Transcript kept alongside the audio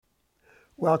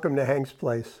Welcome to Hank's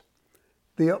Place.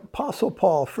 The Apostle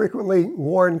Paul frequently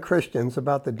warned Christians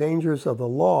about the dangers of the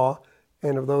law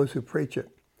and of those who preach it.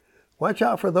 Watch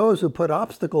out for those who put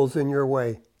obstacles in your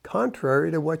way,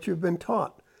 contrary to what you've been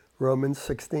taught. Romans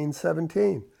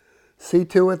 16:17. See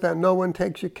to it that no one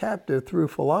takes you captive through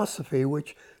philosophy,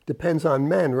 which depends on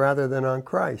men rather than on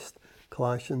Christ.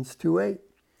 Colossians 2:8.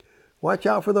 Watch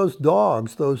out for those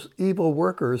dogs, those evil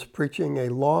workers preaching a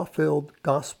law-filled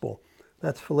gospel.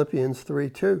 That's Philippians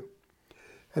 3:2.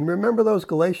 And remember those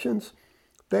Galatians?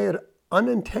 They had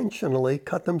unintentionally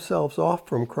cut themselves off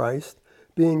from Christ,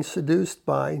 being seduced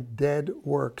by dead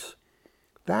works.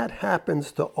 That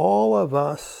happens to all of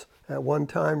us at one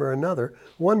time or another.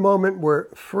 One moment we're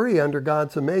free under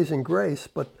God's amazing grace,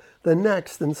 but the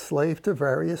next enslaved to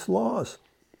various laws.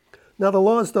 Now, the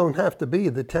laws don't have to be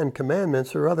the Ten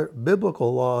Commandments or other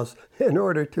biblical laws in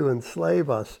order to enslave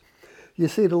us. You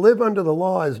see, to live under the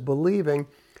law is believing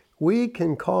we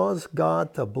can cause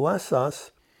God to bless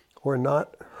us or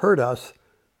not hurt us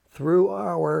through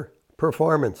our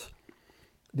performance.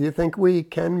 Do you think we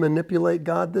can manipulate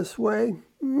God this way?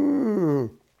 The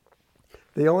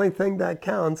only thing that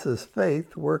counts is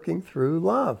faith working through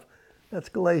love. That's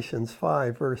Galatians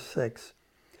 5, verse 6.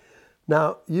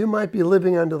 Now, you might be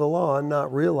living under the law and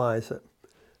not realize it.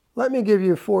 Let me give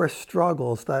you 4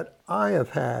 struggles that I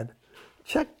have had.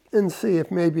 Check and see if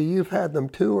maybe you've had them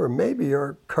too, or maybe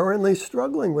you're currently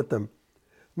struggling with them.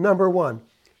 Number 1,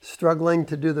 struggling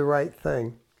to do the right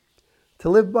thing. To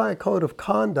live by a code of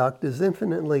conduct is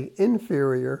infinitely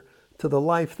inferior to the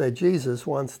life that Jesus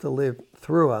wants to live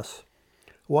through us.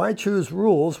 Why choose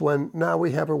rules when now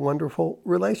we have a wonderful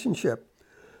relationship?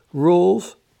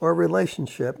 Rules or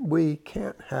relationship, we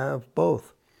can't have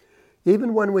both.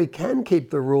 Even when we can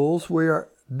keep the rules, we are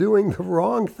doing the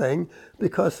wrong thing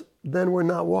because then we're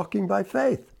not walking by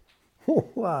faith.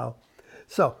 Wow.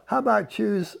 So how about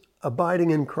choose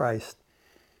abiding in Christ?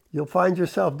 You'll find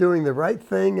yourself doing the right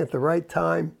thing at the right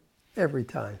time, every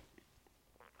time.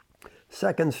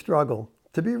 Second struggle,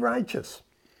 to be righteous.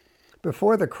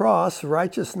 Before the cross,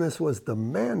 righteousness was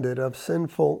demanded of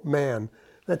sinful man.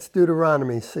 That's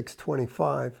Deuteronomy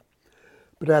 6:25.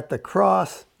 But at the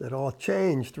cross, it all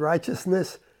changed.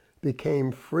 Righteousness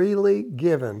became freely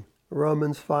given.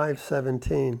 Romans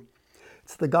 5:17.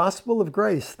 It's the gospel of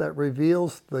grace that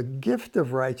reveals the gift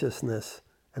of righteousness,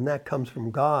 and that comes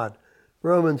from God.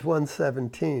 Romans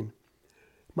 1:17.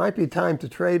 Might be time to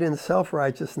trade in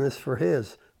self-righteousness for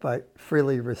his by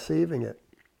freely receiving it.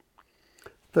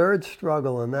 Third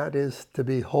struggle, and that is to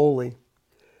be holy.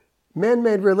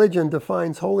 Man-made religion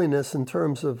defines holiness in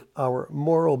terms of our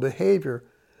moral behavior,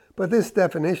 but this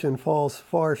definition falls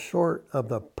far short of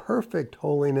the perfect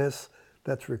holiness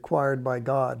that's required by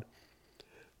God.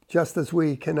 Just as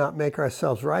we cannot make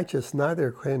ourselves righteous,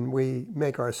 neither can we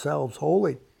make ourselves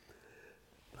holy.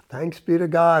 But thanks be to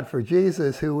God for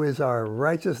Jesus, who is our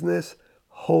righteousness,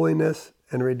 holiness,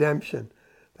 and redemption.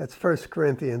 That's 1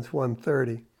 Corinthians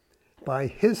 1:30. By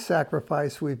his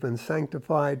sacrifice we've been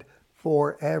sanctified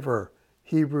forever.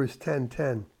 Hebrews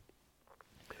 10:10.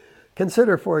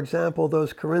 Consider, for example,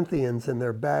 those Corinthians and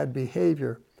their bad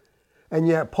behavior. And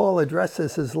yet Paul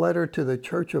addresses his letter to the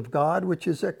church of God, which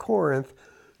is at Corinth,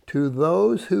 to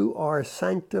those who are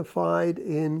sanctified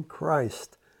in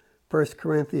Christ. 1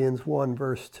 Corinthians 1,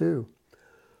 verse 2.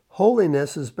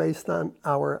 Holiness is based on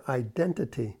our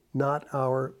identity, not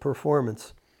our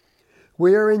performance.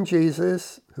 We are in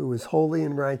Jesus, who is holy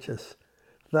and righteous.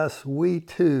 Thus, we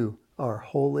too are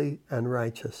holy and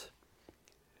righteous.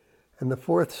 And the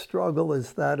fourth struggle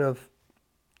is that of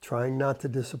trying not to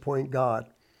disappoint God.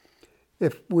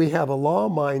 If we have a law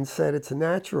mindset, it's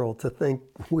natural to think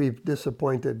we've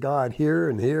disappointed God here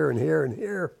and here and here and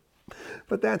here.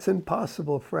 But that's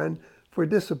impossible, friend, for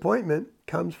disappointment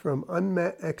comes from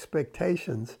unmet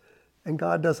expectations, and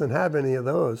God doesn't have any of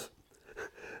those.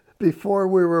 Before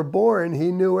we were born,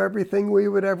 he knew everything we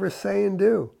would ever say and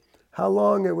do, how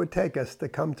long it would take us to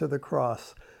come to the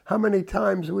cross, how many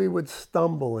times we would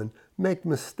stumble and make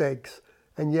mistakes,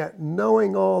 and yet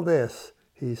knowing all this,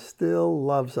 he still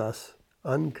loves us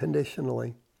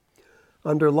unconditionally.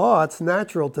 Under law, it's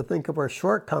natural to think of our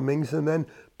shortcomings and then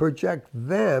project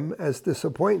them as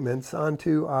disappointments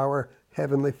onto our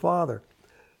Heavenly Father.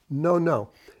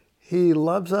 No. He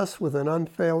loves us with an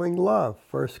unfailing love.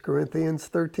 1 Corinthians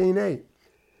 13:8.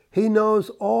 He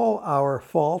knows all our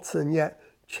faults and yet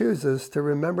chooses to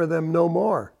remember them no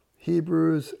more.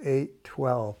 Hebrews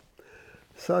 8:12.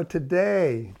 So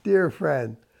today, dear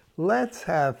friend, let's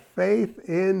have faith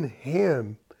in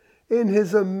him, in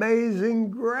his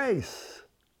amazing grace,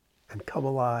 and come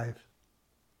alive.